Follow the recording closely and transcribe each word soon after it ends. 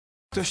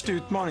Största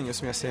utmaningen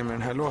som jag ser med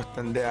den här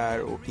låten, det är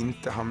att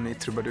inte hamna i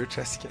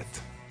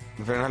trubadurträsket.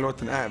 För den här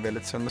låten är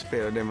väldigt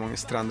sönderspelad. Det är många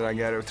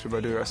strandraggare och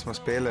trubadurer som har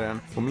spelat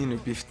den. Och min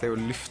uppgift är att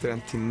lyfta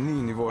den till en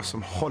ny nivå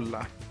som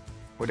håller.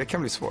 Och det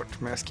kan bli svårt,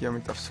 men jag ska göra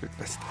mitt absolut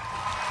bästa.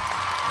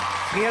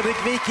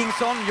 Fredrik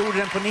Wikingsson gjorde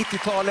den på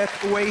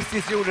 90-talet.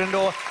 Oasis gjorde den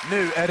då.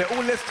 Nu är det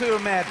Olles tur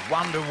med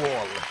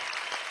Wonderwall.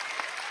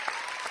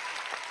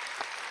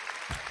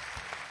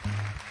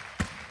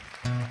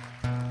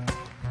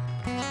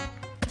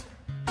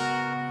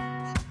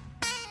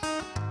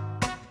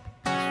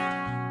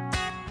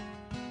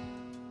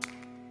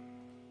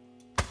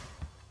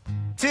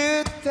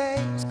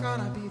 Today's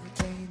gonna be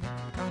the day that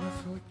I'm gonna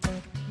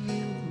forget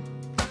you.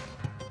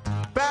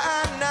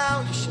 By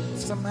now you should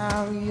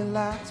somehow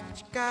realize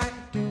what you gotta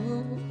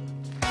do.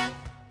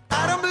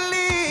 I don't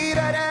believe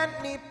that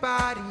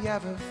anybody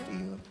ever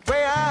feel the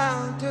way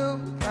I do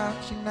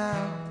about you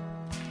now.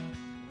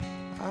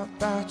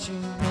 About you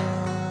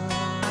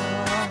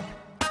now.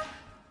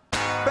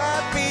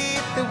 Baby,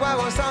 if the war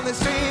was on the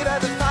street or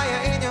the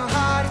fire in your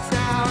heart is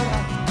out,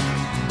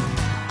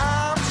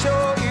 I'm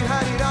sure you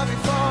had it all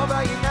before,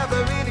 but you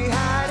never really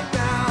had it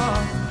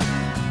down.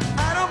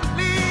 I don't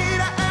believe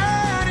that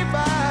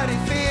anybody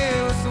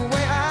feels the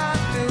way I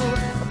do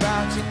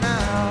about you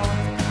now.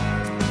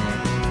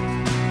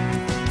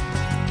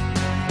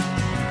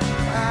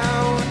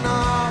 Out on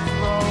all the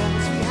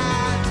roads we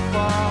had to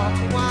walk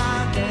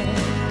one day,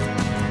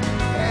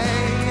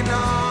 and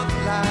all the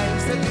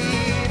lights that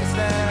lead us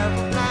there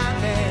were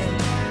blinding.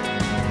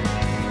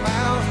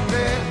 Well,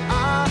 there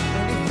are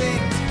many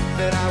things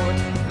that I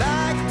would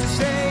like to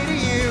say to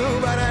you,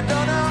 but I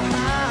don't know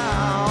how.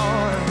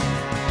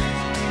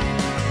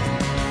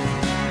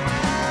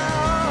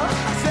 Well,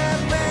 I said,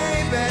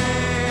 baby,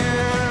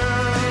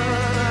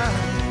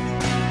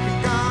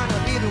 you're gonna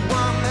be the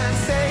one that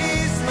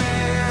saves me.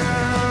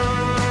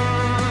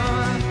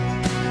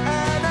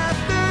 And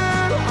after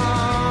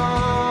all,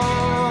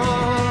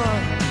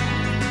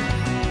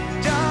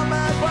 you're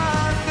my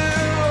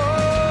Wonderwall.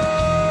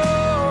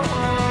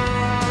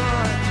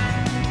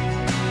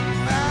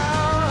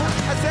 Well,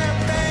 I said,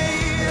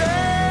 baby,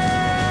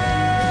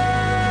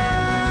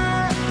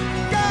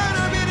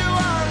 gonna be the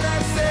one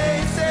that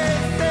saves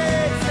me.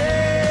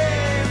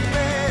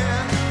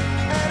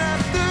 And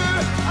after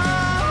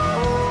all,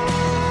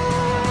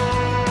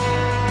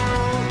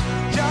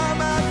 you're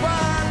my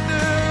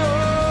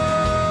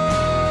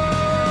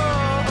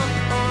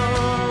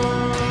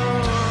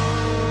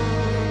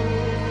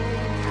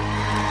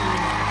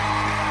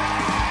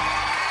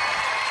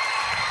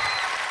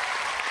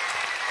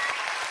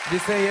Vi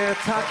säger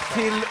tack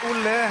till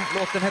Olle.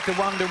 Låten heter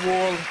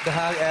Wonderwall. Det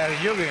här är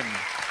juryn.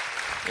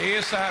 Det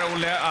är så här,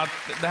 Olle, att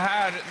det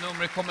här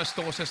numret kommer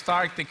stå sig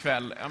starkt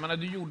ikväll. Jag menar,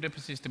 du gjorde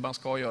precis det man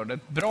ska göra.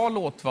 Ett bra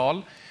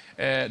låtval.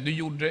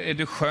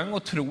 Du sjöng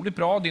otroligt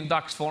bra. Din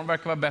dagsform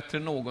verkar vara bättre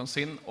än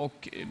någonsin.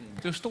 Och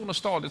du står nog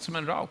stadigt som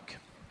en rauk.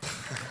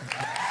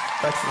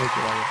 Tack så mycket,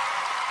 Lager.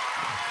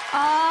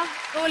 Ja,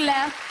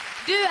 Olle,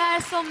 du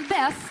är som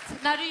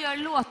bäst när du gör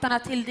låtarna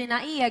till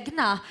dina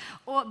egna.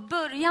 Och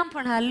början på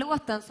den här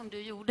låten som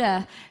du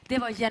gjorde, det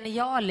var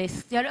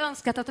genialiskt. Jag hade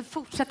önskat att du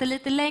fortsatte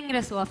lite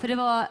längre så, för det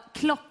var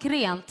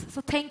klockrent.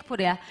 Så tänk på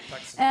det.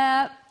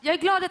 Jag är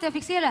glad att jag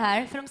fick se det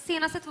här, för de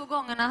senaste 2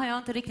 gångerna har jag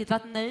inte riktigt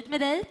varit nöjd med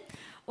dig.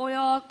 Och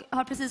jag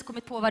har precis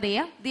kommit på vad det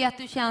är. Det är att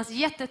du känns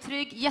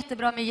jättetrygg,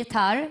 jättebra med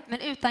gitarr. Men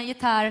utan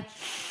gitarr,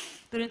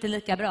 då är du inte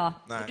lika bra.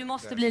 Nej, du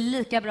måste bli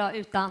lika bra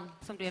utan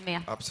som du är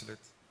med. Absolut.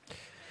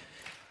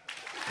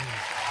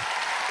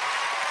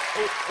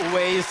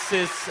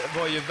 Oasis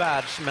var ju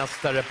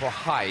världsmästare på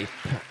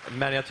hype,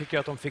 men jag tycker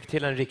att de fick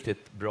till en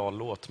riktigt bra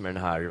låt med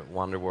den här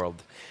Wonderworld.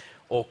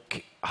 Och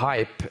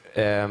hype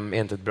är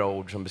inte ett bra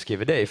ord som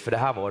beskriver dig, för det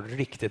här var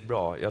riktigt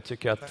bra. Jag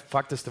tycker att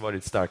faktiskt det var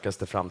ditt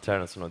starkaste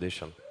framträdande som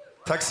audition.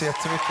 Tack så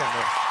jättemycket.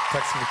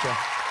 Tack så mycket.